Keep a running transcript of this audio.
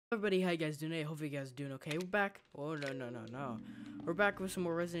Everybody, how you guys doing? Hey, hopefully you guys doing okay. We're back. Oh no. We're back with some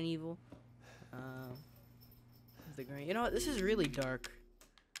more Resident Evil. The green. You know what? This is really dark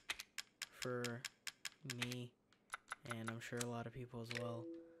for me, and I'm sure a lot of people as well.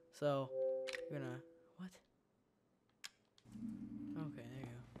 So we're gonna what? Okay, there you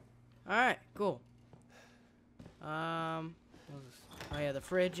go. All right, cool. What was this? Oh yeah, the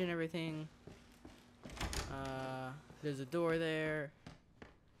fridge and everything. There's a door there.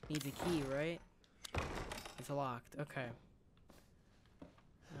 Needs a key, right? It's locked. Okay.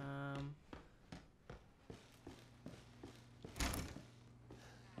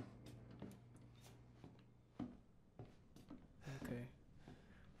 Okay.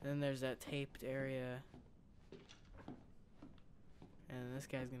 Then there's that taped area. And this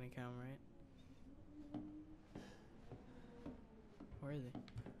guy's gonna come, right? Where is he?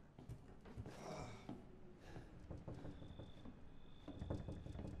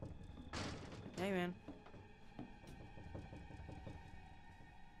 Hey, man.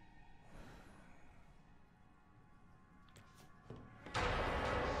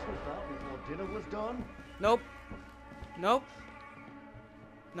 Before dinner was done? Nope. Nope.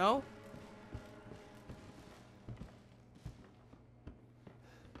 No.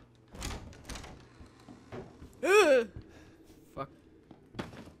 Ugh. Fuck.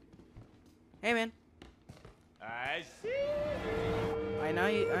 Hey, man. I see. I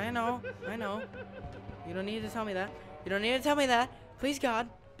know. You don't need to tell me that. You don't need to tell me that. Please, God.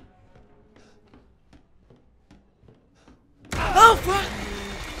 Oh, fuck!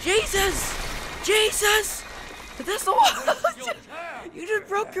 Jesus! Jesus! That's the wall! You just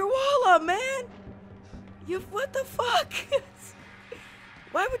broke your wall up, man! What the fuck?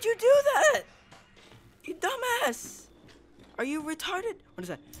 Why would you do that? You dumbass! Are you retarded? What is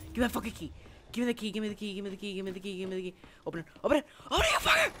that? Give me that fucking key. Give me the key, give me the key, give me the key, give me the key, give me the key. Open it, open it, open it, you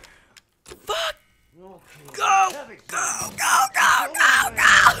fucker! Fuck! Go! Go!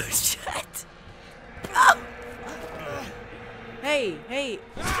 Shit! Go! Hey!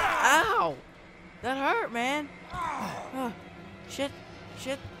 Ow! That hurt, man! Oh, shit!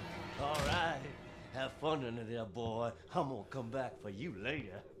 All right. Have fun under there, boy. I'm gonna come back for you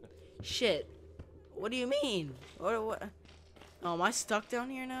later. Shit! What do you mean? What? Oh, am I stuck down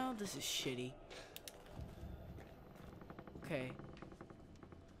here now? This is shitty. Okay.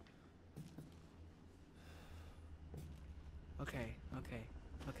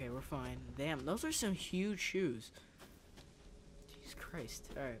 Okay, we're fine. Damn, those are some huge shoes. Jesus Christ.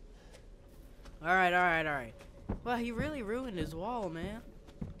 Alright. Well, he really ruined his wall, man.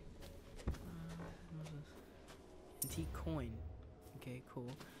 What was this? Antique coin. Okay,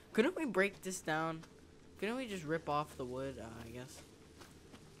 cool. Couldn't we break this down? Couldn't we just rip off the wood? I guess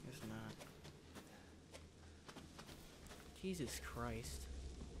not. Jesus Christ.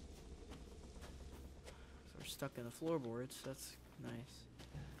 So we're stuck in the floorboards. That's nice.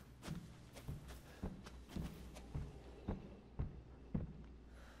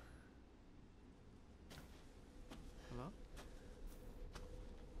 Hello?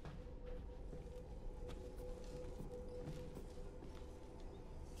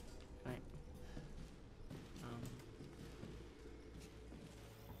 Right.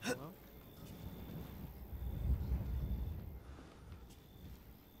 Hello?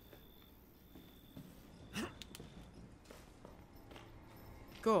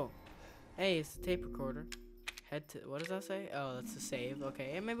 Cool. Hey, it's the tape recorder. Head to, what does that say? Oh, that's the save.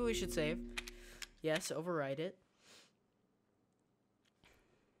 Okay, and maybe we should save. Yes, overwrite it.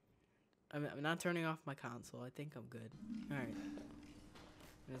 I'm not turning off my console. I think I'm good. Alright.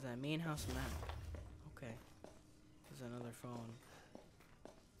 There's that main house map. Okay. There's another phone.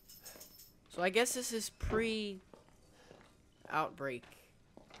 So I guess this is pre-outbreak.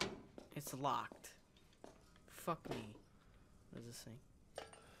 It's locked. Fuck me. What is this thing?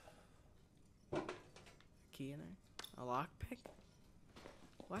 Key in there? A lockpick?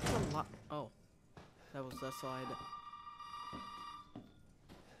 What's a lock? Oh. That's all I did.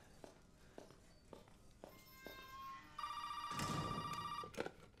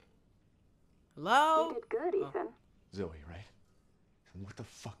 Hello? You did good, Ethan. Zoe, right? And what the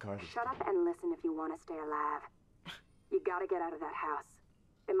fuck are these? Shut up and listen if you want to stay alive. You gotta get out of that house.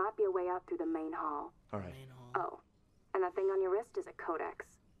 There might be a way out through the main hall. All right. Main hall. Oh, and that thing on your wrist is a codex.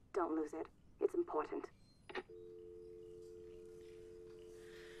 Don't lose it. It's important.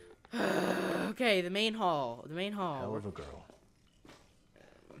 Okay, the main hall. Hell of a girl.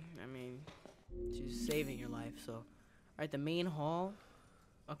 I mean, she's saving your life, so. Alright, the main hall.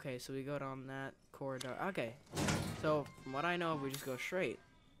 Okay, so we go down that corridor. Okay. So, from what I know, we just go straight.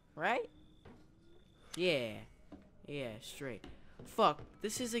 Right? Yeah. Yeah, straight. Fuck.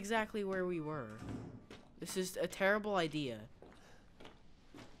 This is exactly where we were. This is a terrible idea.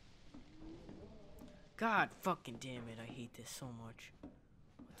 God fucking damn it. I hate this so much.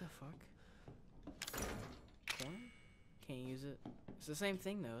 What the fuck? Corn? Can't use it. It's the same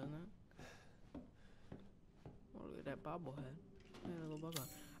thing though, isn't it? Oh, look at that bobblehead. Yeah, a little bubble.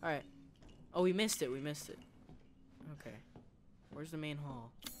 Alright. Oh, we missed it. We missed it. Okay. Where's the main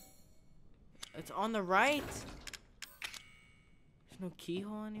hall? It's on the right. There's no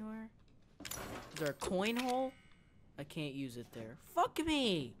keyhole anywhere. Is there a coin hole? I can't use it there. Fuck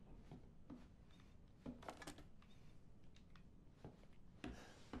me.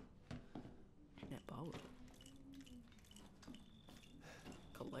 That bottle.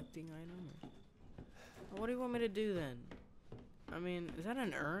 Collecting item? What do you want me to do then? I mean, is that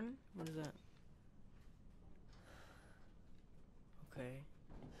an urn? What is that? Okay.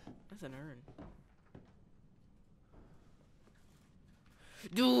 That's an urn.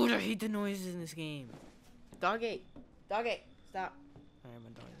 Dude, I hate the noises in this game. Doggy. Doggy. Stop. Alright, my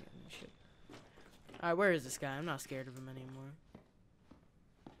dog getting this shit. Alright, where is this guy? I'm not scared of him anymore.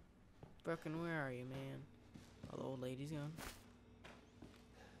 Fucking, where are you, man? Oh, the old lady's gone.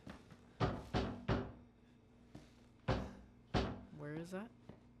 Where is that?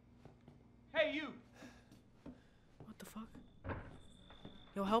 Hey, you! What the fuck?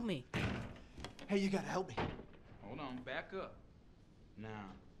 Yo, help me. Hey, you gotta help me. Hold on, back up.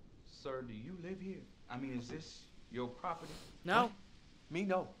 Now, sir, do you live here? I mean, is this your property? No. What? Me?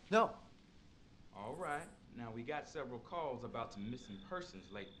 No. No. All right. Now, we got several calls about some missing persons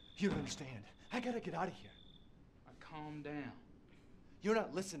lately. You don't understand. I gotta get out of here. Calm down. You're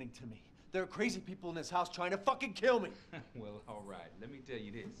not listening to me. There are crazy people in this house trying to fucking kill me. Well, all right. Let me tell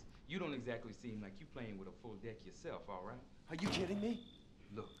you this. You don't exactly seem like you playing with a full deck yourself, all right? Are you kidding me?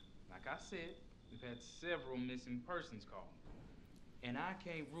 Look, like I said, we've had several missing persons calls. And I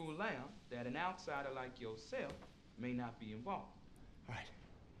can't rule out that an outsider like yourself may not be involved. All right.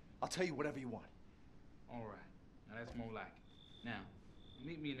 I'll tell you whatever you want. All right. Now, that's more like it. Now,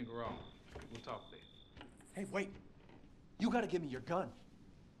 meet me in the garage. We'll talk there. Hey, wait. You gotta give me your gun.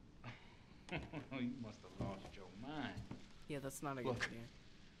 You must have lost your mind. Yeah, that's not a good Look, idea.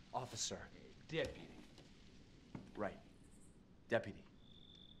 officer. Deputy. Right. Deputy.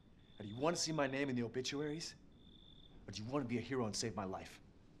 Now, do you want to see my name in the obituaries? Or do you want to be a hero and save my life?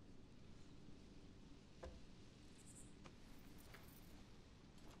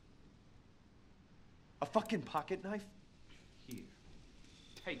 A fucking pocket knife? Here.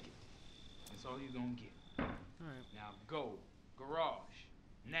 Take it. That's all you're gonna get. Alright. Now go. Garage.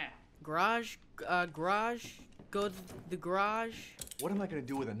 Now. Garage, go to the garage, What am I gonna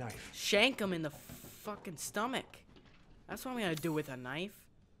do with a knife? shank him in the fucking stomach. That's what I'm gonna do with a knife.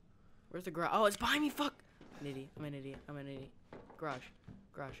 Where's the garage? Oh, it's behind me, fuck! I'm an idiot, I'm an idiot. Garage.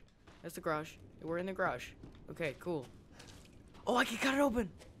 That's the garage. We're in the garage. Okay, cool. Oh, I can cut it open!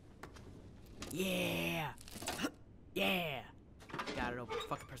 Yeah! Yeah! Got it open.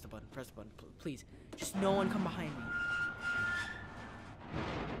 Fucking press the button, please. Just no one come behind me.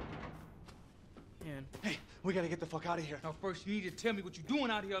 Man. Hey, we gotta get the fuck out of here. Now first you need to tell me what you're doing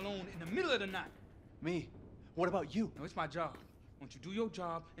out here alone in the middle of the night. Me? What about you? No, it's my job. Won't you do your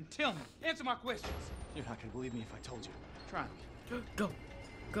job and tell me? Answer my questions. You're not gonna believe me if I told you. Try me. Go.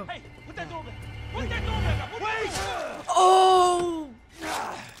 Hey, put that door back. Put that door back up. Wait! Oh!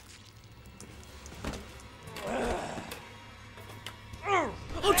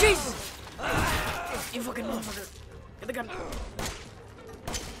 Oh, Jesus! You fucking motherfucker. Get the gun.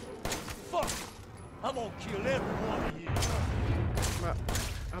 Fuck it. I'm gonna kill every one of you.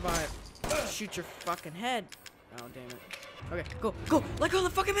 How about I shoot your fucking head? Oh, damn it. Okay, go. Let go of the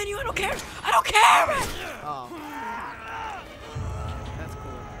fucking menu. I don't care. Oh.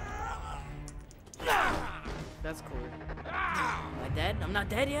 That's cool. Am I dead? I'm not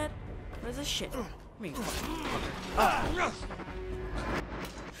dead yet? What is this shit? I mean, fuck.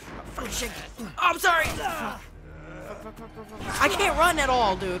 Fucking shit. Oh, I'm sorry. Fuck. I can't run at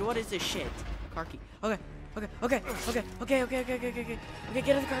all, dude. What is this shit? Car key. Okay. Okay, get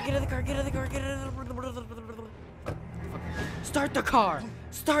in the car.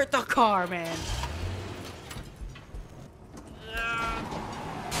 Start the car, man.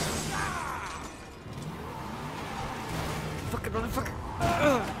 Fucking motherfucker.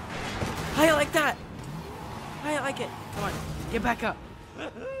 How you like that? How you like it? Come on, get back up.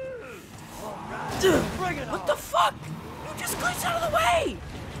 Dude, what the fuck? You just glitched out of the way!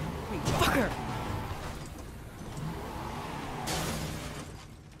 Fucker!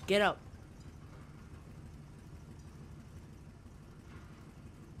 Get up.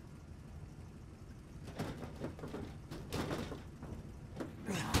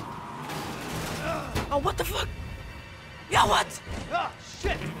 Oh, what the fuck? Yo, what? Ah,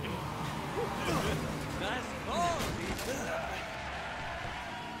 shit! Nice call,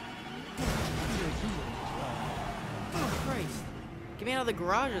 Oh, Christ. Get me out of the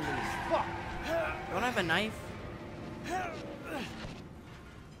garage at least. Fuck! Don't I have a knife?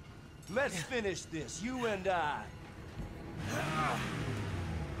 Let's finish this, you and I.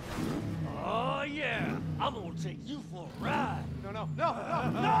 Oh yeah, I'm gonna take you for a ride. No, no, no,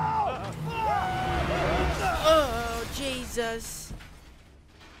 no, no! Oh, Jesus.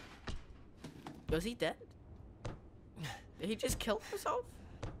 Was he dead? Did he just kill himself?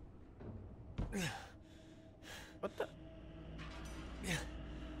 What the?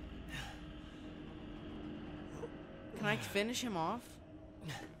 Can I finish him off?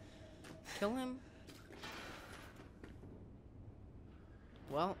 Kill him?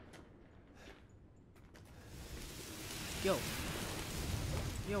 Well. Yo.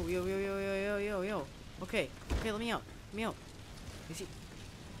 Yo, yo, yo, yo, yo, yo, yo, yo. Okay, okay, let me out. Let me out. Is he?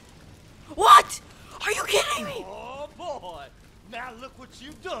 What? Are you kidding me? Oh boy, now look what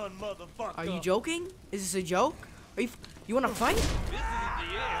you've done, motherfucker. Are you joking? Is this a joke? Are you wanna fight? This isn't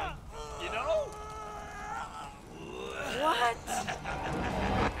the end, you know? What?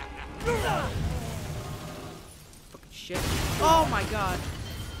 Fucking shit. Oh my god.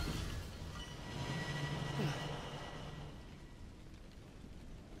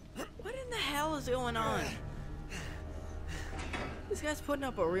 What in the hell is going on? This guy's putting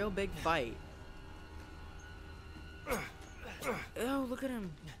up a real big fight. Oh, look at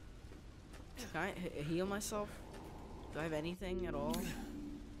him. Can I heal myself? Do I have anything at all?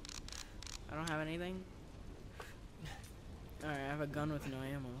 I don't have anything. Alright, I have a gun with no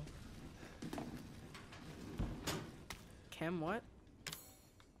ammo. Chem what?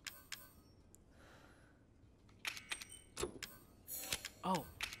 Oh.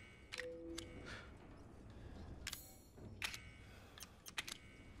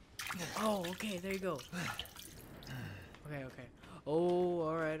 Oh, okay, there you go. Okay, okay. Oh,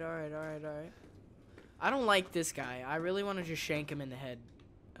 alright, alright, alright, alright. I don't like this guy. I really want to just shank him in the head.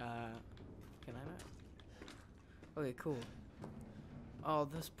 Can I not? Okay, cool. Oh,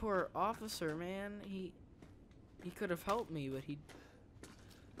 this poor officer, man. He could have helped me, but he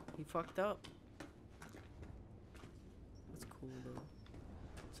fucked up. That's cool though.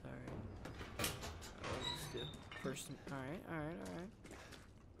 Sorry. I'll just do first. All right, all right, all right.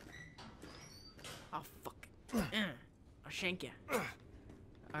 Oh fuck. I'll shank ya.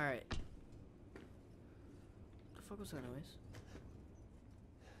 All right. The fuck was that noise?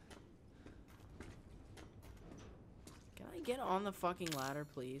 Can I get on the fucking ladder,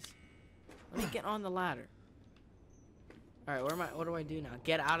 please? Let me get on the ladder. Alright, where am I? What do I do now?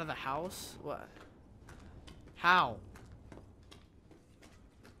 Get out of the house? What? How?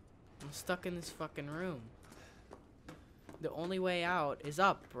 I'm stuck in this fucking room. The only way out is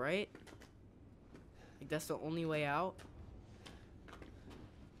up, right? Like, that's the only way out?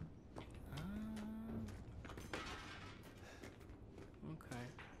 Okay.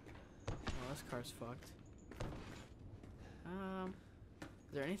 Oh, this car's fucked.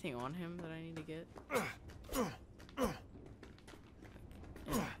 Is there anything on him that I need to get? Alright.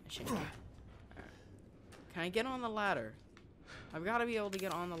 Can I get on the ladder? I've got to be able to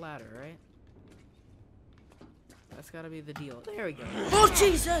get on the ladder, right? That's got to be the deal. There we go. Oh,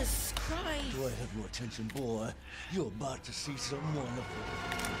 Jesus Christ! Do I have your attention, boy? You're about to see something wonderful.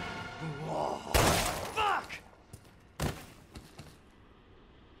 Whoa. Fuck!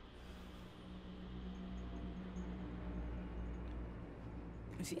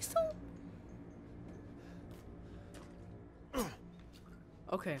 Is he still?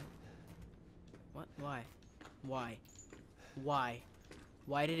 Okay. What? Why? Why? Why?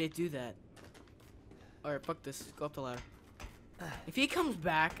 Why did it do that? Alright, fuck this. Go up the ladder. If he comes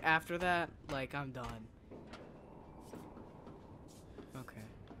back after that, like, I'm done. Okay.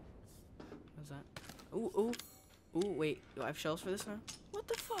 What's that? Ooh, ooh. Ooh, wait. Do I have shells for this now? What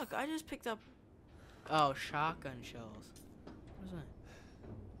the fuck? I just picked up... Oh, shotgun shells. What is that?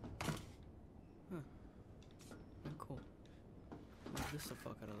 Huh. Oh, cool. Move this the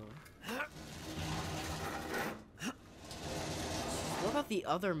fuck out of the way. What about the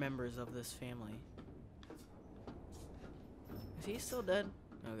other members of this family? Is he still dead?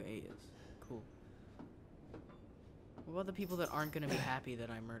 Okay, he is. Cool. What about the people that aren't gonna be happy that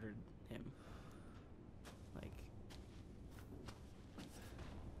I murdered him? Like...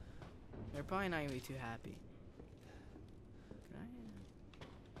 They're probably not gonna be too happy. Can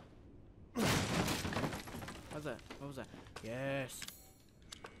I... What's that? What was that? Yes.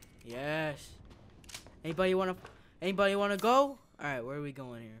 Yes. Anybody wanna go? Alright, where are we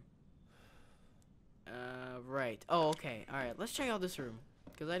going here? Right. Oh, okay. Alright, let's check out this room.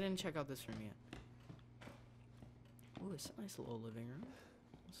 Because I didn't check out this room yet. Ooh, it's a nice little living room.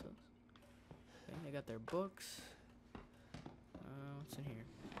 What's this? Okay, they got their books. What's in here?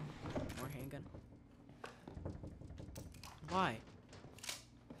 More handgun. Why?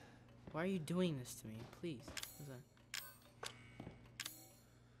 Why are you doing this to me? Please. What's that?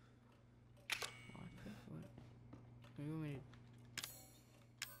 What? You want me to...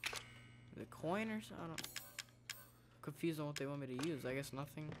 The coin or something? I don't... Confused on what they want me to use. I guess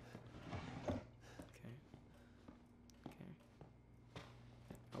nothing. Okay.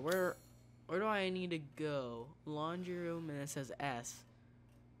 Where do I need to go? Laundry room, and it says S.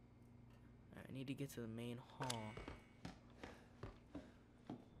 I need to get to the main hall.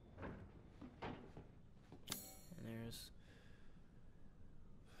 And there's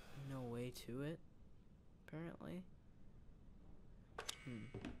no way to it, apparently.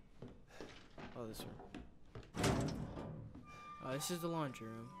 Oh, this room. Oh, this is the laundry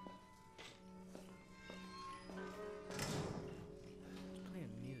room. It's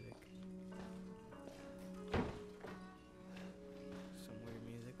playing music. Some weird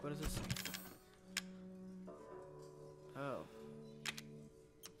music. What is this? Oh.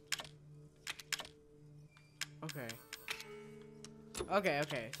 Okay.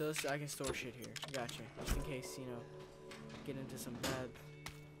 Okay. So this, I can store shit here. Gotcha. Just in case, you know, get into some bad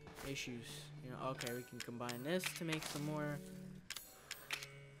issues. You know, okay, we can combine this to make some more.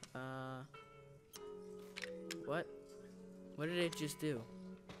 What? What did it just do?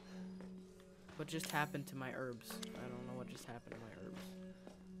 What just happened to my herbs? I don't know what just happened to my herbs.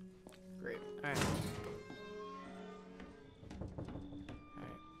 Great. Alright.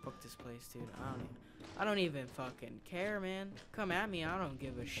 Alright, fuck this place, dude. I don't even fucking care, man. Come at me, I don't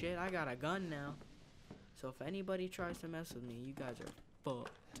give a shit. I got a gun now. So if anybody tries to mess with me, you guys are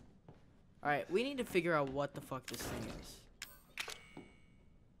fucked. Alright, we need to figure out what the fuck this thing is.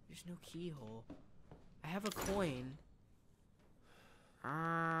 There's no keyhole. I have a coin.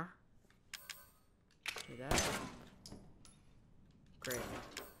 See that? Great.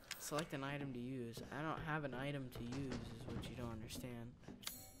 Select an item to use. I don't have an item to use is what you don't understand.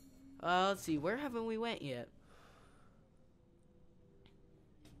 Let's see. Where haven't we went yet?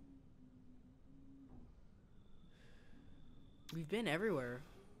 We've been everywhere.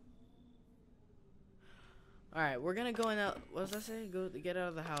 Alright, we're gonna go in that. What does that say? Go get out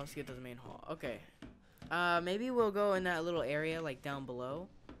of the house, get to the main hall. Okay. Maybe we'll go in that little area, like down below.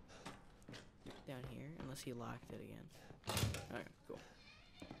 Down here, unless he locked it again. Alright, cool.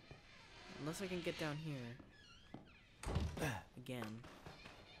 Unless I can get down here. Again.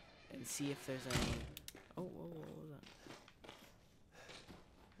 And see if there's any. Oh, whoa, what was that?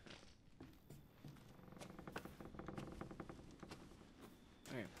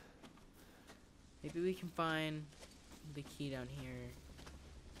 Alright. Maybe we can find the key down here.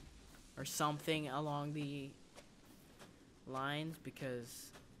 Or something along the lines,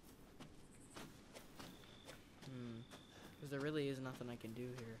 because there really is nothing I can do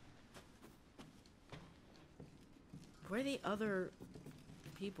here. Where are the other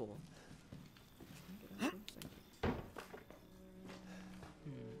people?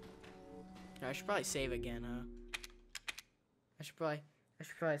 I should probably save again, huh? I should probably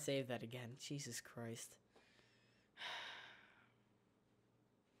save that again. Jesus Christ.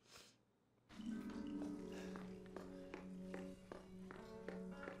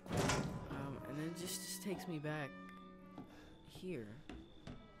 And then it just takes me back here.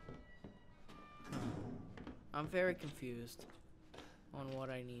 I'm very confused on what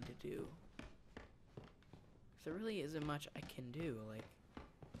I need to do. 'Cause there really isn't much I can do. Like,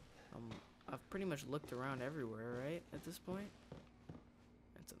 I've pretty much looked around everywhere, right? At this point.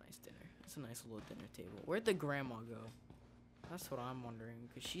 That's a nice dinner. It's a nice little dinner table. Where'd the grandma go? That's what I'm wondering.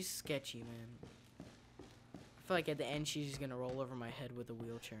 Because she's sketchy, man. I feel like at the end she's just gonna roll over my head with a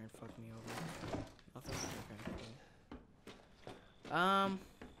wheelchair and fuck me over. Nothing cool.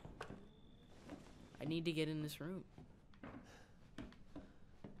 I need to get in this room.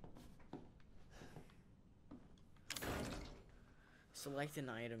 Select an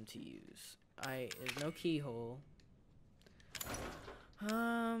item to use. There's no keyhole.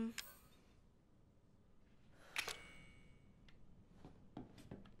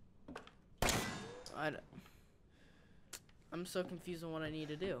 I'm so confused on what I need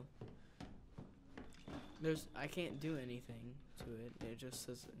to do. I can't do anything to it. It just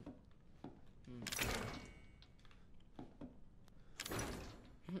says.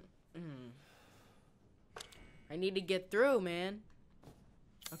 I need to get through, man.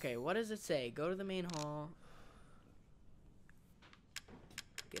 Okay, what does it say? Go to the main hall.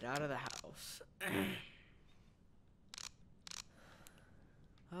 Get out of the house.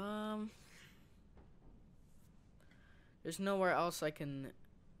 There's nowhere else I can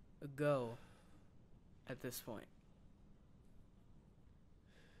go at this point.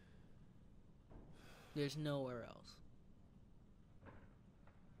 There's nowhere else.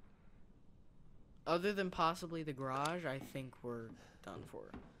 Other than possibly the garage, I think we're done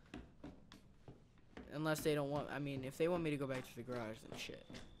for. Unless they don't want, I mean, if they want me to go back to the garage, then shit.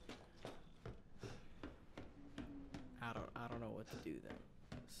 I don't know what to do then.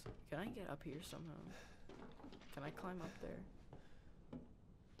 Can I get up here somehow? Can I climb up there?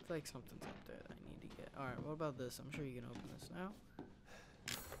 I feel like something's up there that I need to get. Alright, what about this? I'm sure you can open this now.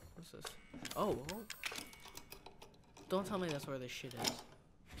 What's this? Oh. Don't tell me that's where this shit is.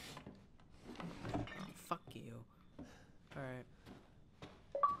 Oh, fuck you. Alright.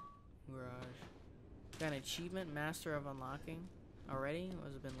 Garage. Got an achievement, Master of Unlocking. Already? What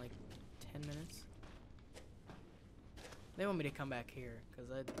has it been, like 10 minutes? They want me to come back here, because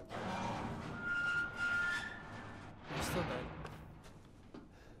I'm still dead.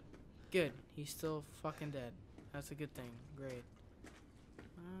 Good. He's still fucking dead. That's a good thing. Great.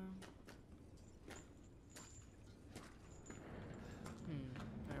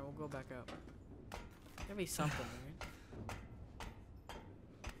 Alright, we'll go back up. Gotta be something, right?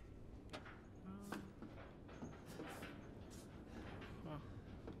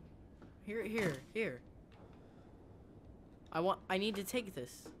 Here. I need to take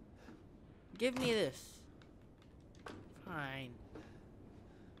this. Give me this. Fine.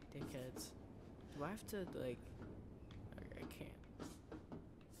 Dickheads. Do I have to, like... I can't.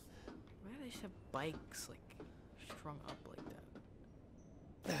 Why do they just have bikes, like, strung up like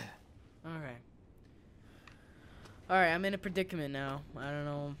that? Alright. Alright, I'm in a predicament now. I don't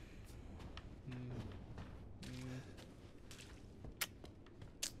know.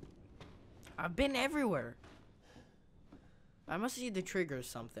 I've been everywhere. I must see the trigger or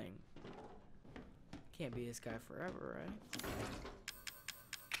something. Can't be this guy forever, right?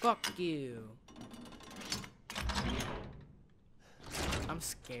 Fuck you. I'm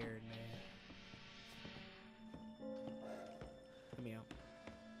scared, man. Let me out.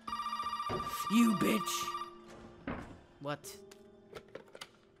 You bitch! What?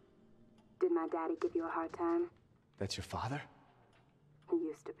 Did my daddy give you a hard time? That's your father? He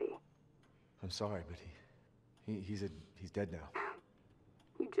used to be. I'm sorry, but he's dead now.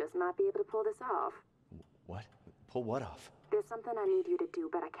 You just might be able to pull this off. What? Pull what off? There's something I need you to do,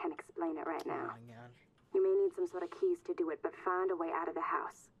 but I can't explain it right now. Oh my god. You may need some sort of keys to do it, but find a way out of the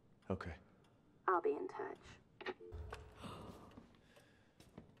house. Okay. I'll be in touch.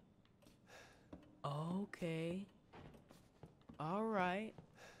 Okay. Alright.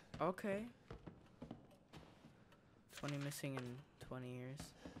 Okay. 20 missing in 20 years.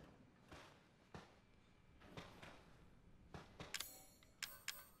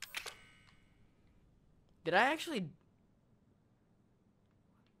 Did I actually...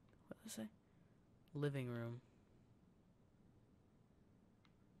 What did I say? Living room.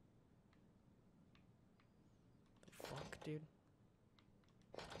 The fuck, dude?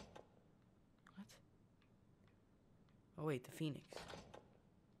 What? Oh wait, the Phoenix.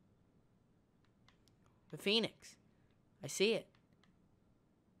 The Phoenix. I see it.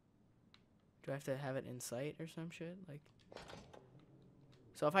 Do I have to have it in sight or some shit? Like...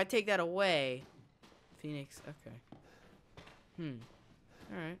 So if I take that away... Phoenix, okay.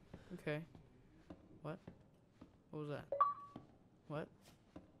 Alright, okay. What? What was that? What?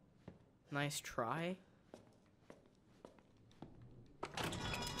 Nice try?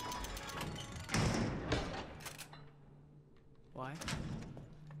 Why?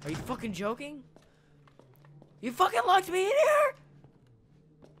 Are you fucking joking? You fucking locked me in here?!